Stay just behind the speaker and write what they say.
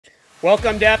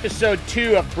Welcome to episode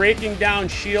 2 of breaking down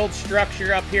shield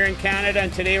structure up here in Canada,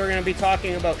 and today we're going to be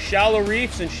talking about shallow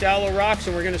reefs and shallow rocks,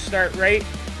 and we're going to start right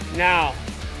now.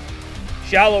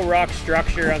 Shallow rock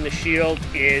structure on the shield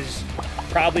is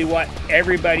probably what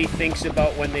everybody thinks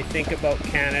about when they think about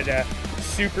Canada.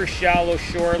 Super shallow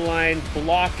shoreline,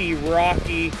 blocky,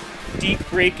 rocky, deep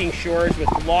breaking shores with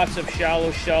lots of shallow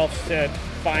shelves to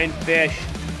find fish.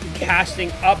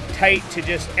 Casting up tight to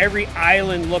just every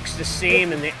island looks the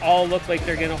same and they all look like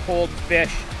they're gonna hold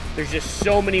fish. There's just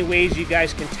so many ways you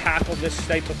guys can tackle this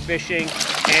type of fishing,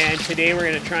 and today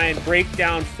we're gonna try and break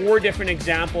down 4 different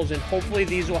examples, and hopefully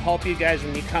these will help you guys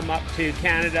when you come up to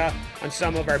Canada on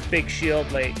some of our big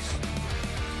shield lakes.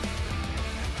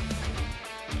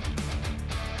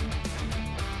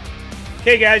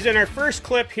 Okay guys, in our first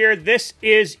clip here, this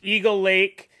is Eagle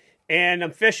Lake. And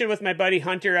I'm fishing with my buddy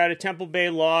Hunter out of Temple Bay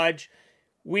Lodge.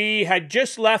 We had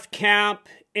just left camp,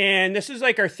 and this is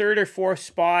like our 3rd or 4th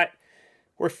spot.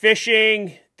 We're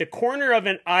fishing the corner of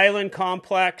an island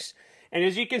complex. And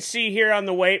as you can see here on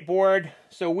the whiteboard,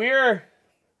 so we're,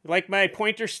 like my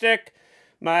pointer stick,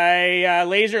 my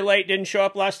laser light didn't show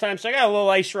up last time, so I got a little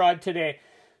ice rod today.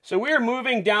 So we're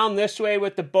moving down this way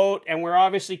with the boat, and we're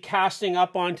obviously casting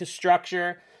up onto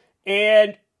structure.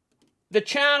 And the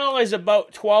channel is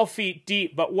about 12 feet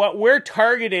deep, but what we're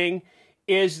targeting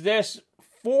is this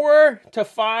 4 to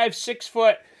 5, 6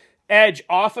 foot edge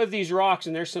off of these rocks.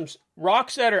 And there's some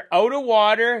rocks that are out of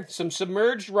water, some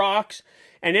submerged rocks.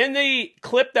 And in the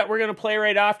clip that we're going to play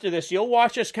right after this, you'll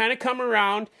watch us kind of come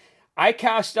around. I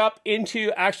cast up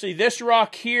into actually this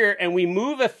rock here, and we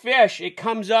move a fish. It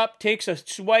comes up, takes a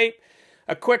swipe,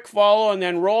 a quick follow, and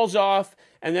then rolls off.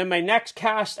 And then my next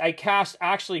cast, I cast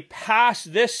actually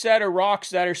past this set of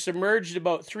rocks that are submerged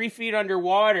about 3 feet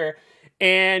underwater.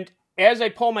 And as I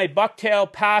pull my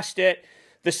bucktail past it,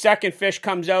 the second fish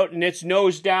comes out and it's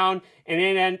nose down, and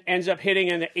it ends up hitting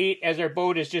in the 8 as our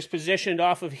boat is just positioned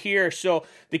off of here. So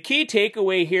the key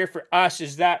takeaway here for us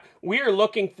is that we are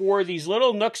looking for these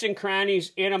little nooks and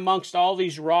crannies in amongst all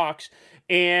these rocks.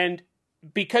 And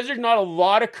because there's not a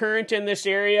lot of current in this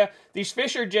area, these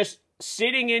fish are just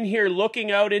sitting in here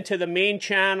looking out into the main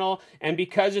channel, and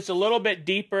because it's a little bit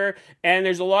deeper and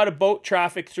there's a lot of boat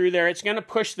traffic through there, it's going to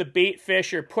push the bait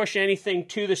fish or push anything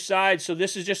to the side. So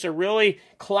this is just a really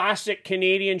classic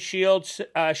Canadian shield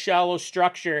shallow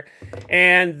structure.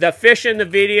 And the fish in the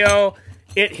video,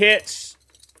 it hits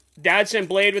Dadson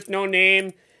blade with no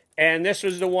name, and this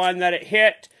was the one that it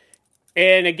hit.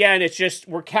 And again, it's just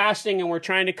we're casting and we're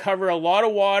trying to cover a lot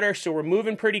of water, so we're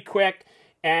moving pretty quick.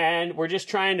 And we're just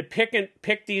trying to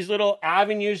pick these little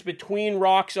avenues between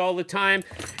rocks all the time.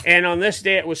 And on this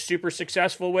day, it was super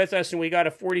successful with us, and we got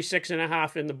a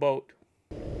 46.5 in the boat.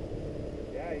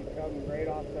 Yeah, he's coming right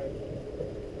off the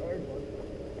third one.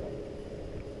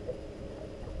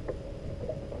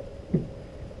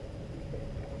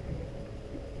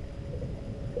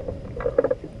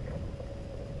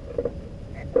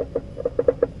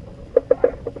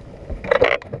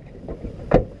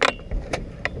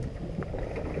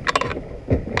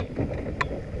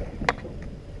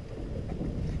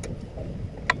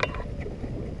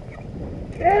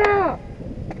 Yeah!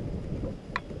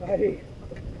 Buddy.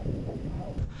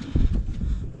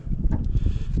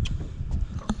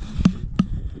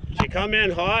 She come in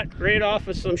hot, right off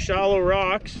of some shallow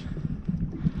rocks.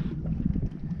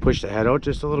 Push the head out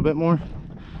just a little bit more.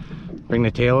 Bring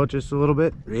the tail out just a little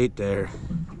bit. Right there.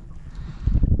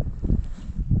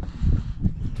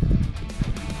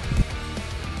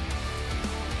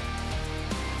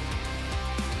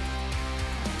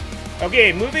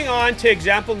 Okay, moving on to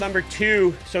example number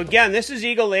 2. So again, this is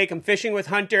Eagle Lake. I'm fishing with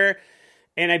Hunter,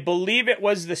 and I believe it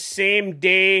was the same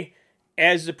day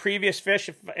as the previous fish,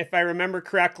 if I remember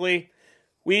correctly.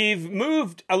 We've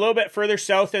moved a little bit further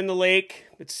south in the lake.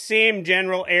 It's the same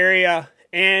general area,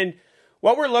 and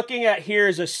what we're looking at here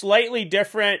is a slightly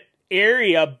different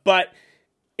area, but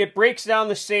it breaks down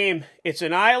the same. It's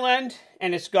an island,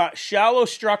 and it's got shallow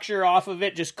structure off of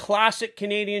it, just classic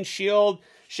Canadian shield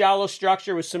shallow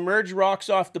structure with submerged rocks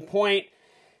off the point,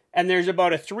 and there's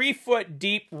about a 3 foot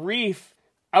deep reef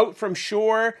out from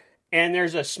shore, and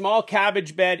there's a small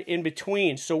cabbage bed in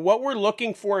between. So what we're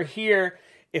looking for here,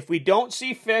 if we don't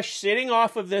see fish sitting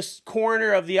off of this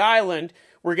corner of the island,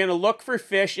 we're going to look for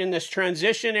fish in this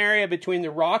transition area between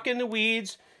the rock and the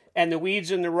weeds and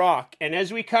the rock. And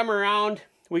as we come around,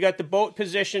 we got the boat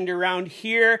positioned around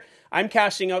here. I'm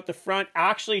casting out the front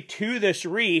actually to this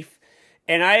reef.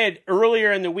 And I had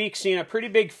earlier in the week seen a pretty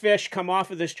big fish come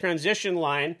off of this transition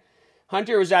line.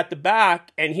 Hunter was at the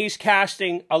back, and he's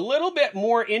casting a little bit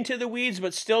more into the weeds,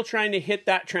 but still trying to hit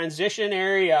that transition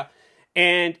area.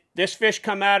 and this fish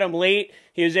come at him late.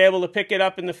 He was able to pick it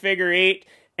up in the figure 8.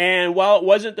 And while it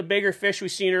wasn't the bigger fish we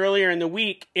seen earlier in the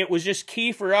week, it was just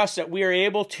key for us that we are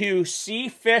able to see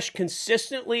fish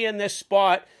consistently in this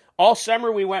spot. All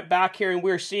summer we went back here and we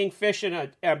were seeing fish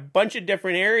in a bunch of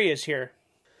different areas here.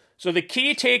 So the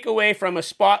key takeaway from a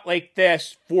spot like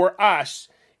this for us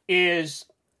is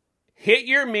hit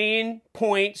your main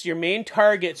points, your main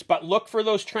targets, but look for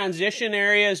those transition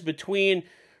areas between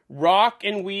rock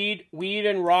and weed, weed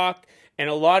and rock. And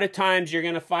a lot of times you're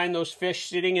going to find those fish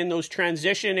sitting in those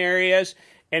transition areas.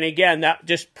 And again, that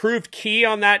just proved key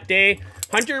on that day.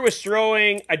 Hunter was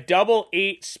throwing a double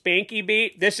 8 spanky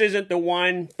bait. This isn't the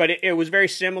one, but it was very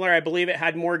similar. I believe it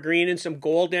had more green and some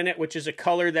gold in it, which is a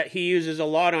color that he uses a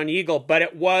lot on Eagle. But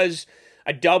it was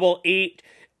a double 8.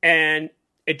 And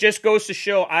it just goes to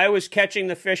show I was catching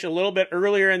the fish a little bit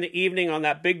earlier in the evening on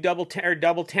that big double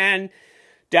 10.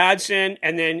 Dadson,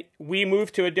 and then we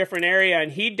moved to a different area,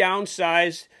 and he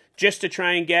downsized just to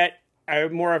try and get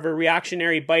more of a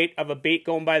reactionary bite of a bait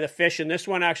going by the fish, and this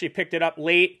one actually picked it up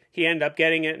late. He ended up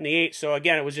getting it in the 8, so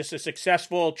again, it was just a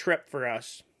successful trip for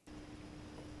us.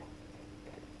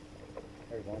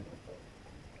 There's one.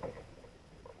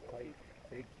 Tight,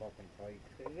 big fucking tight.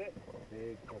 Is it?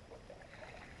 Big fucking.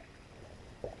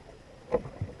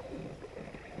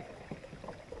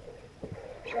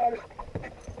 Got it.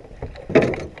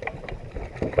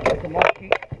 Come on,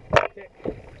 Pete. Okay.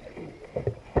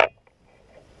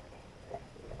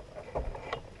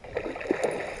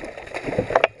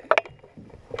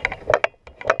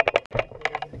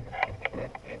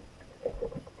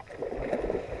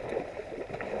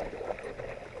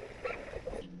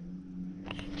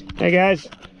 Hey guys,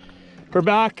 we're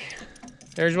back.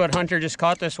 There's what Hunter just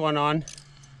caught this one on.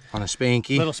 On a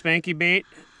spanky. Little spanky bait.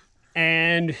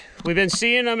 And we've been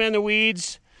seeing them in the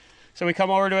weeds. So we come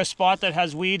over to a spot that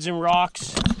has weeds and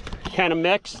rocks kind of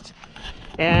mixed.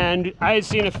 And I had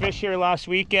seen a fish here last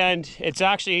weekend. It's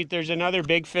actually, there's another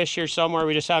big fish here somewhere.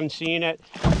 We just haven't seen it.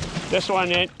 This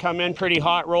one, it come in pretty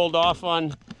hot, rolled off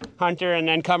on Hunter, and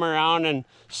then come around and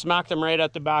smacked him right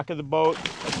at the back of the boat.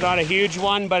 It's not a huge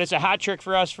one, but it's a hat trick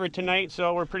for us for tonight.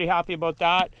 So we're pretty happy about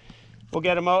that. We'll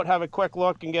get him out, have a quick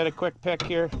look, and get a quick pick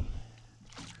here.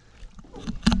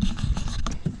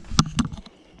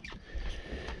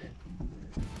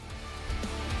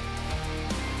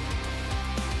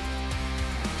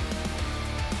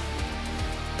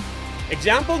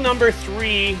 Example number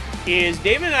 3 is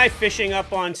David and I fishing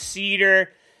up on Cedar,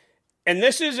 and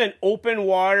this is an open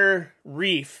water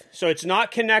reef. So it's not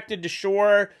connected to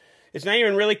shore. It's not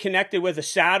even really connected with a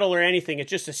saddle or anything. It's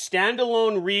just a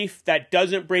standalone reef that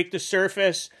doesn't break the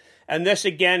surface. And this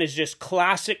again is just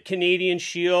classic Canadian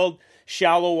Shield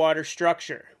shallow water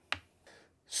structure.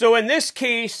 So in this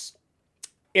case,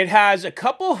 it has a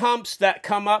couple humps that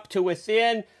come up to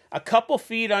within a couple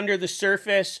feet under the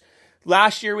surface.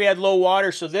 Last year we had low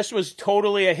water, so this was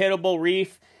totally a hittable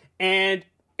reef. And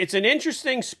it's an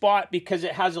interesting spot because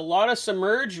it has a lot of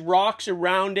submerged rocks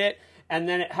around it, and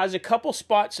then it has a couple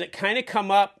spots that kind of come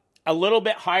up a little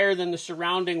bit higher than the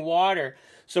surrounding water.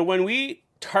 So when we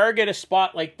target a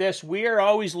spot like this, we are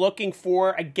always looking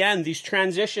for, again, these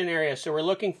transition areas. So we're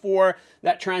looking for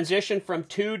that transition from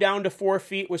 2 down to 4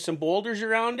 feet with some boulders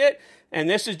around it. And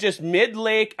this is just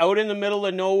mid-lake out in the middle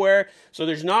of nowhere. So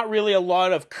there's not really a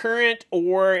lot of current,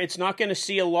 or it's not going to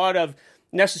see a lot of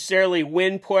necessarily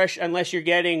wind push unless you're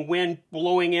getting wind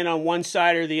blowing in on one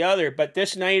side or the other. But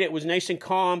this night it was nice and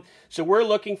calm. So we're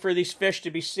looking for these fish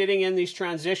to be sitting in these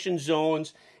transition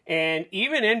zones. And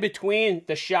even in between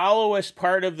the shallowest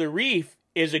part of the reef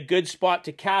is a good spot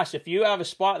to cast. If you have a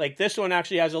spot like this one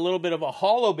actually has a little bit of a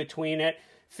hollow between it,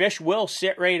 fish will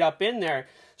sit right up in there.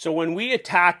 So when we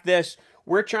attack this,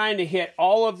 we're trying to hit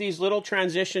all of these little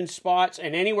transition spots,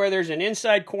 and anywhere there's an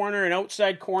inside corner, an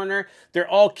outside corner, they're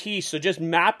all key. So just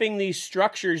mapping these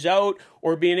structures out,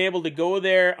 or being able to go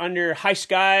there under high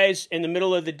skies in the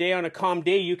middle of the day on a calm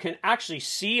day, you can actually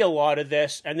see a lot of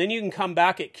this, and then you can come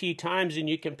back at key times and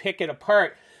you can pick it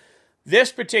apart.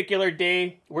 This particular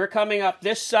day, we're coming up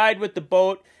this side with the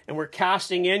boat and we're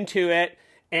casting into it.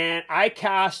 And I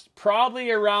cast probably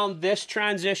around this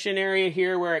transition area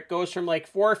here where it goes from like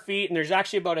 4 feet, and there's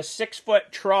actually about a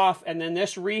 6-foot trough, and then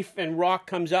this reef and rock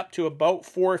comes up to about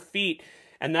 4 feet.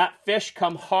 And that fish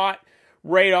come hot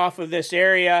right off of this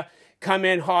area, come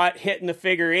in hot, hitting the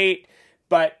figure 8.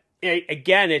 But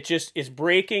again, it just is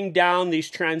breaking down these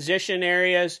transition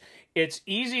areas. It's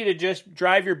easy to just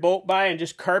drive your boat by and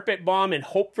just carpet bomb and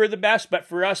hope for the best. But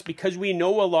for us, because we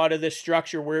know a lot of this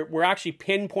structure, we're actually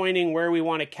pinpointing where we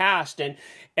want to cast. And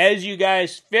as you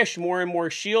guys fish more and more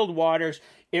shield waters,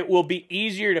 it will be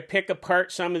easier to pick apart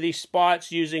some of these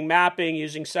spots using mapping,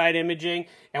 using side imaging.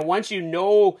 And once you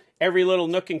know every little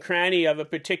nook and cranny of a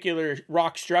particular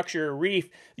rock structure or reef,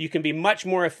 you can be much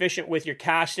more efficient with your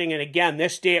casting. And again,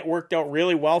 this day it worked out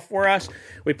really well for us.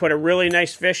 We put a really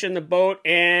nice fish in the boat,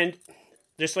 and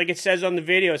just like it says on the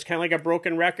video, it's kind of like a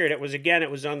broken record. It was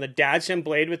on the Dadson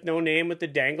blade with no name with the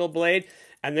dangle blade.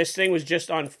 And this thing was just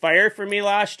on fire for me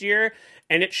last year.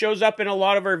 And it shows up in a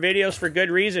lot of our videos for good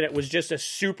reason. It was just a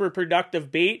super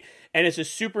productive bait. And it's a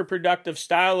super productive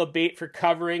style of bait for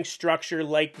covering structure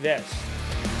like this.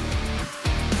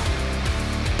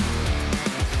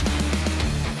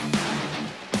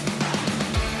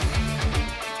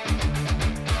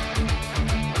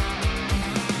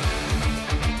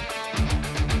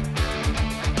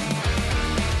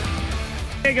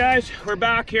 Hey guys, we're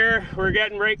back here. We're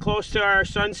getting right close to our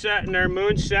sunset and our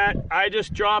moonset. I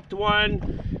just dropped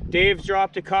one. Dave's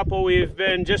dropped a couple. We've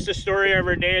been just a story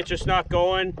every day. It's just not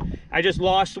going. I just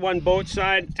lost one boat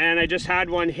side and I just had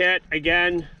one hit.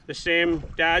 Again, the same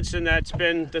Dadson. That's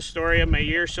been the story of my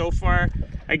year so far.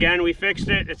 Again, we fixed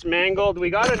it. It's mangled. We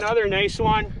got another nice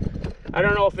one. I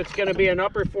don't know if it's going to be an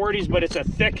upper 40s, but it's a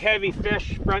thick, heavy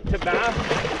fish front to back.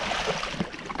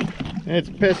 It's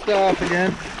pissed off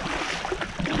again.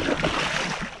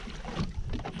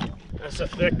 That's a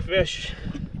thick fish.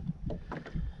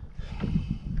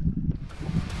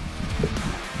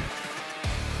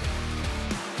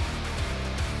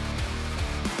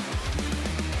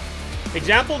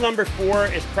 Example number 4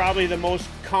 is probably the most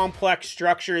complex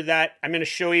structure that I'm going to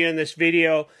show you in this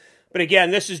video. But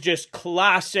again, this is just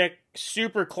classic,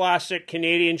 super classic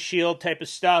Canadian Shield type of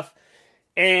stuff.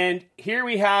 And here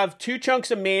we have 2 chunks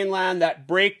of mainland that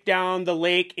break down the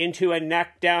lake into a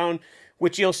neck down,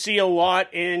 which you'll see a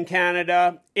lot in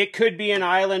Canada. It could be an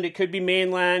island, it could be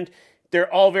mainland.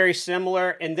 They're all very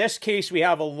similar. In this case, we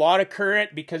have a lot of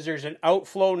current because there's an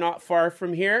outflow not far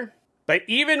from here. But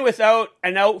even without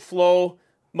an outflow,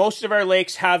 most of our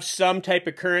lakes have some type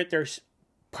of current. There's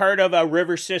part of a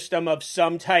river system of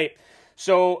some type.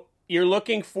 So you're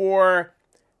looking for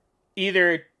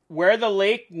either where the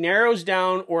lake narrows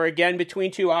down or again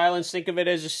between 2 islands. Think of it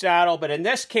as a saddle. But in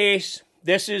this case,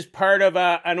 this is part of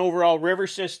an overall river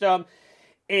system.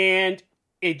 And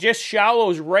it just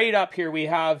shallows right up here. We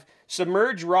have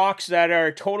submerged rocks that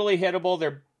are totally hittable.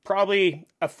 They're probably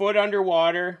a foot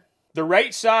underwater. The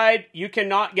right side, you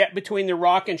cannot get between the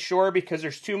rock and shore because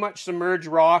there's too much submerged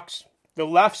rocks. The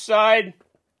left side,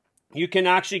 you can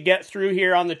actually get through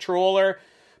here on the troller,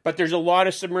 but there's a lot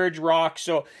of submerged rocks.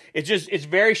 So it's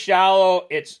very shallow.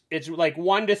 It's like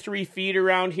 1 to 3 feet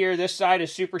around here. This side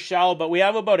is super shallow, but we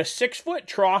have about a 6-foot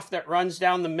trough that runs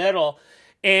down the middle.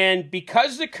 And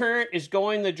because the current is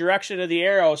going the direction of the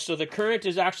arrow, so the current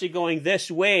is actually going this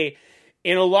way,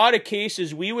 in a lot of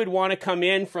cases, we would want to come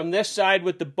in from this side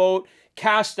with the boat,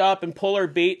 cast up and pull our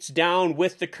baits down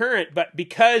with the current. But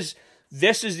because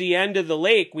this is the end of the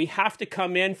lake, we have to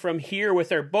come in from here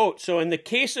with our boat. So in the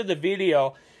case of the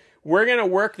video, we're going to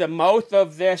work the mouth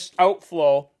of this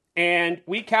outflow. And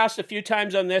we cast a few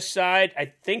times on this side.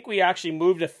 I think we actually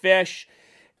moved a fish.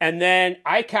 And then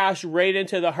I cast right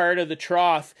into the heart of the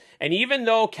trough. And even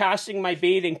though casting my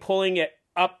baiting, pulling it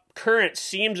up current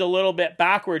seems a little bit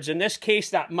backwards, in this case,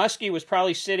 that muskie was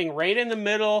probably sitting right in the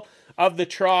middle of the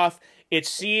trough. It's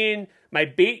seeing my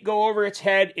bait go over its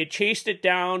head. It chased it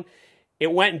down.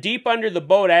 It went deep under the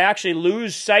boat. I actually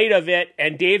lose sight of it,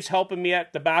 and Dave's helping me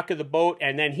at the back of the boat,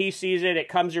 and then he sees it. It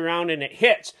comes around, and it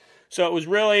hits. So it was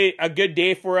really a good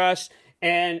day for us.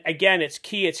 And again, it's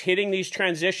key. It's hitting these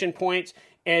transition points.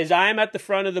 As I'm at the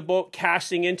front of the boat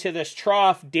casting into this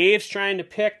trough, Dave's trying to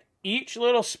pick each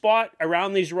little spot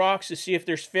around these rocks to see if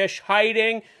there's fish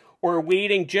hiding or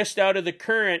waiting just out of the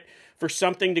current for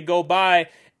something to go by.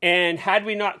 And had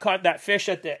we not caught that fish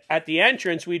at the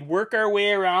entrance, we'd work our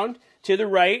way around to the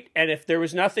right. And if there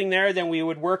was nothing there, then we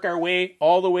would work our way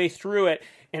all the way through it.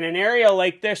 In an area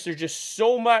like this, there's just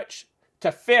so much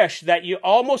to fish that you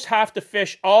almost have to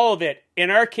fish all of it. In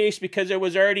our case, because it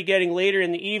was already getting later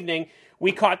in the evening,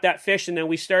 we caught that fish and then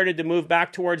we started to move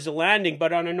back towards the landing.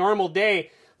 But on a normal day,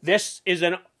 this is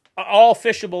an all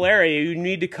fishable area. You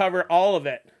need to cover all of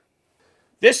it.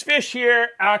 This fish here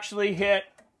actually hit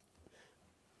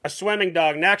a swimming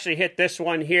dog and actually hit this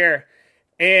one here.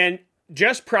 And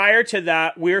just prior to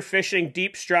that, we were fishing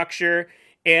deep structure,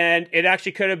 and it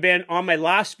actually could have been on my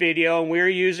last video, and we were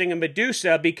using a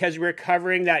Medusa because we were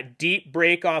covering that deep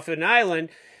break off an island.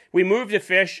 We moved the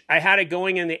fish. I had it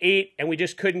going in the 8, and we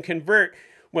just couldn't convert.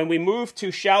 when we move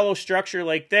to shallow structure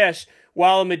like this,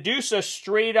 while a Medusa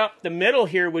straight up the middle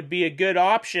here would be a good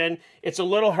option, it's a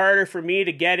little harder for me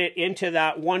to get it into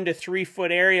that 1 to 3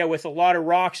 foot area with a lot of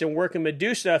rocks and work a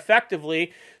Medusa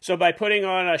effectively. So by putting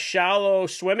on a shallow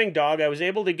swimming dog, I was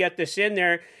able to get this in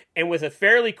there, and with a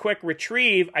fairly quick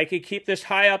retrieve, I could keep this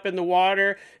high up in the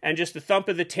water, and just the thump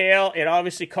of the tail, it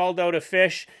obviously called out a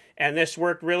fish. And this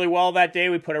worked really well that day.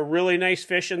 We put a really nice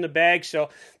fish in the bag. So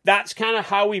that's kind of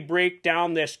how we break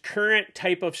down this current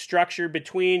type of structure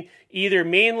between either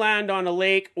mainland on a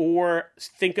lake, or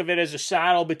think of it as a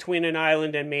saddle between an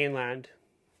island and mainland.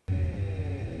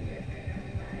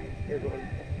 Here goes.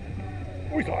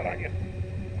 Oh, he's hot on you.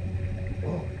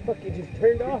 Oh, fuck, he just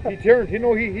turned off. He turned. He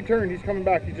turned. He's coming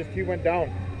back. He went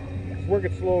down. Just work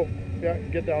it slow. Yeah,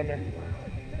 get down there.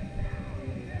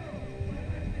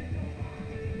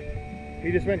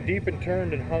 He just went deep and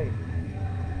turned and hung.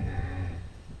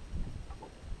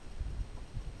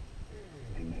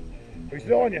 He's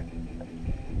still on you.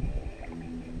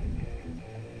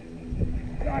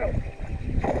 Got him.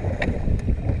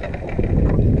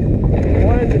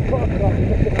 What the fuck?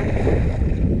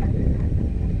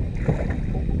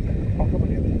 I'll come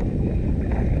again.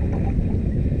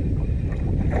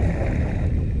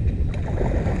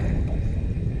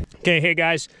 Okay, hey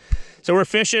guys. So we're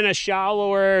fishing a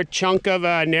shallower chunk of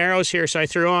narrows here. So I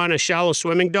threw on a shallow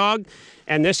swimming dog,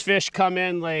 and this fish come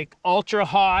in like ultra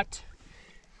hot,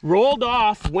 rolled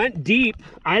off, went deep.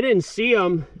 I didn't see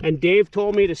him, and Dave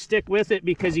told me to stick with it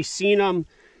because he seen him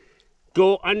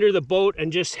go under the boat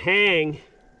and just hang.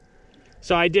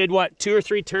 So I did what, 2 or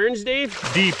 3 turns, Dave?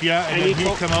 Deep, yeah, and then he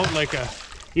come out like a...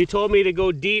 You told me to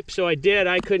go deep, so I did.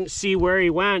 I couldn't see where he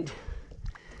went.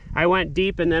 I went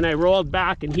deep, and then I rolled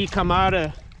back, and he come out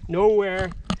of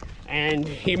nowhere, and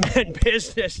he meant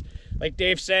business. Like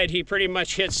Dave said, he pretty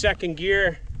much hit second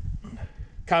gear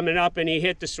coming up, and he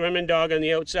hit the swimming dog on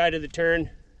the outside of the turn.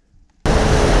 If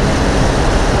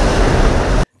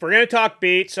we're going to talk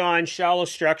baits on shallow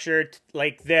structure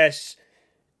like this,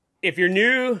 if you're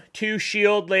new to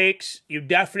Shield Lakes, you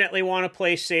definitely want to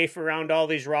play safe around all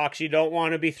these rocks. You don't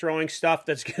want to be throwing stuff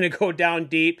that's going to go down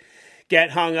deep,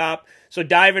 get hung up. So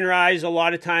dive and rise a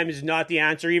lot of times is not the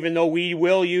answer, even though we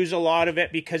will use a lot of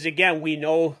it because, again, we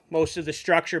know most of the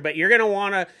structure. But you're going to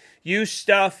want to use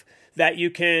stuff that you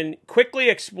can quickly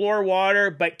explore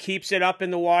water but keeps it up in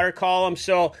the water column.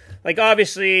 So, like,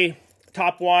 obviously,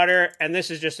 top water, and this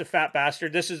is just a fat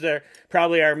bastard. This is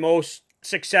probably our most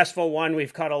successful one.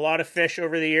 We've caught a lot of fish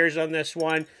over the years on this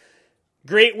one.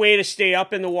 Great way to stay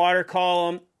up in the water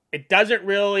column. It doesn't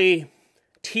really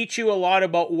teach you a lot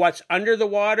about what's under the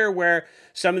water, where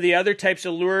some of the other types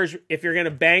of lures, if you're going to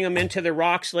bang them into the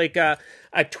rocks like a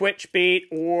twitch bait,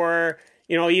 or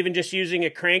even just using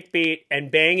a crankbait and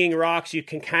banging rocks, you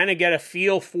can kind of get a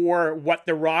feel for what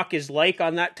the rock is like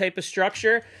on that type of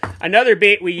structure. Another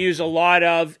bait we use a lot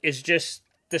of is just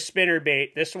the spinner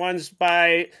bait. This one's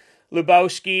by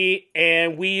Lubowski,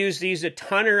 and we use these a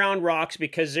ton around rocks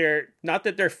because they're not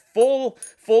that they're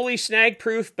fully snag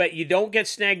proof, but you don't get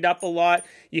snagged up a lot.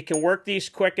 You can work these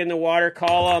quick in the water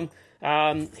column.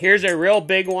 Here's a real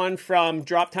big one from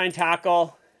Drop Tine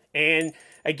Tackle, and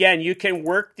again, you can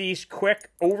work these quick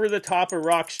over the top of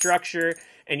rock structure,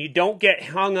 and you don't get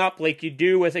hung up like you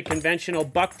do with a conventional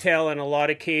bucktail in a lot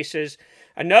of cases.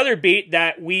 Another bait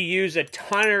that we use a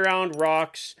ton around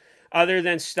rocks, other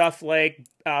than stuff like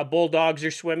bulldogs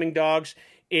or swimming dogs,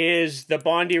 is the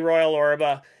Bondi Royal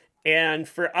Orba. And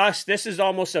for us, this is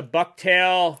almost a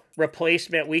bucktail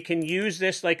replacement. We can use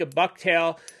this like a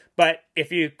bucktail, but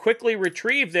if you quickly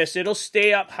retrieve this, it'll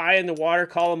stay up high in the water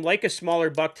column like a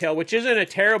smaller bucktail, which isn't a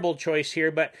terrible choice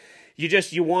here, but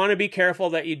you want to be careful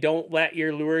that you don't let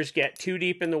your lures get too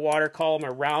deep in the water column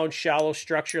around shallow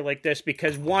structure like this,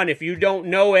 because one, if you don't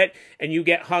know it and you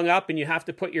get hung up and you have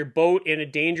to put your boat in a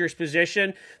dangerous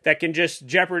position, that can just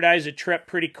jeopardize a trip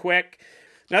pretty quick.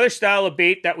 Another style of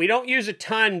bait that we don't use a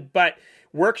ton but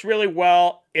works really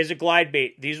well is a glide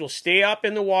bait. These will stay up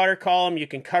in the water column. You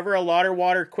can cover a lot of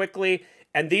water quickly,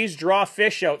 and these draw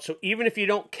fish out. So even if you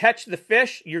don't catch the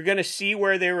fish, you're going to see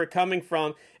where they were coming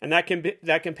from, and that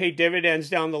can pay dividends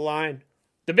down the line.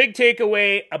 The big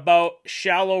takeaway about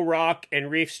shallow rock and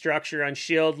reef structure on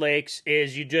Shield Lakes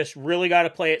is you just really got to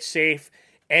play it safe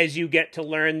as you get to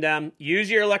learn them. Use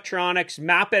your electronics,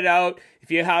 map it out.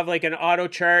 If you have like an auto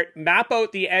chart, map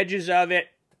out the edges of it,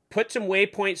 put some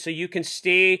waypoints so you can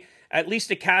stay at least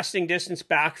a casting distance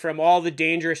back from all the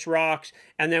dangerous rocks,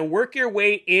 and then work your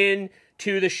way in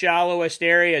to the shallowest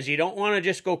areas. You don't want to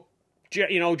just go,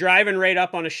 driving right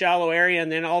up on a shallow area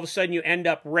and then all of a sudden you end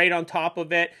up right on top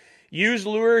of it. Use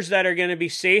lures that are going to be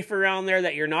safe around there,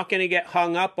 that you're not going to get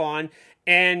hung up on,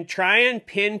 and try and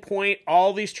pinpoint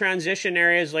all these transition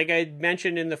areas like I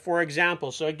mentioned in the 4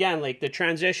 examples. So again, like the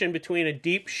transition between a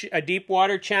deep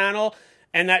water channel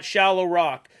and that shallow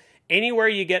rock. Anywhere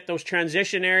you get those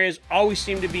transition areas always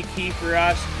seem to be key for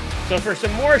us. So for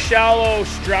some more shallow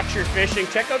structure fishing,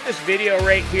 check out this video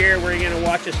right here where you're going to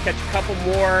watch us catch a couple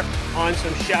more on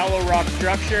some shallow rock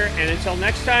structure. And until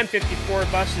next time, 54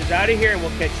 Bus is out of here, and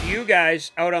we'll catch you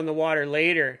guys out on the water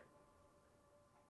later.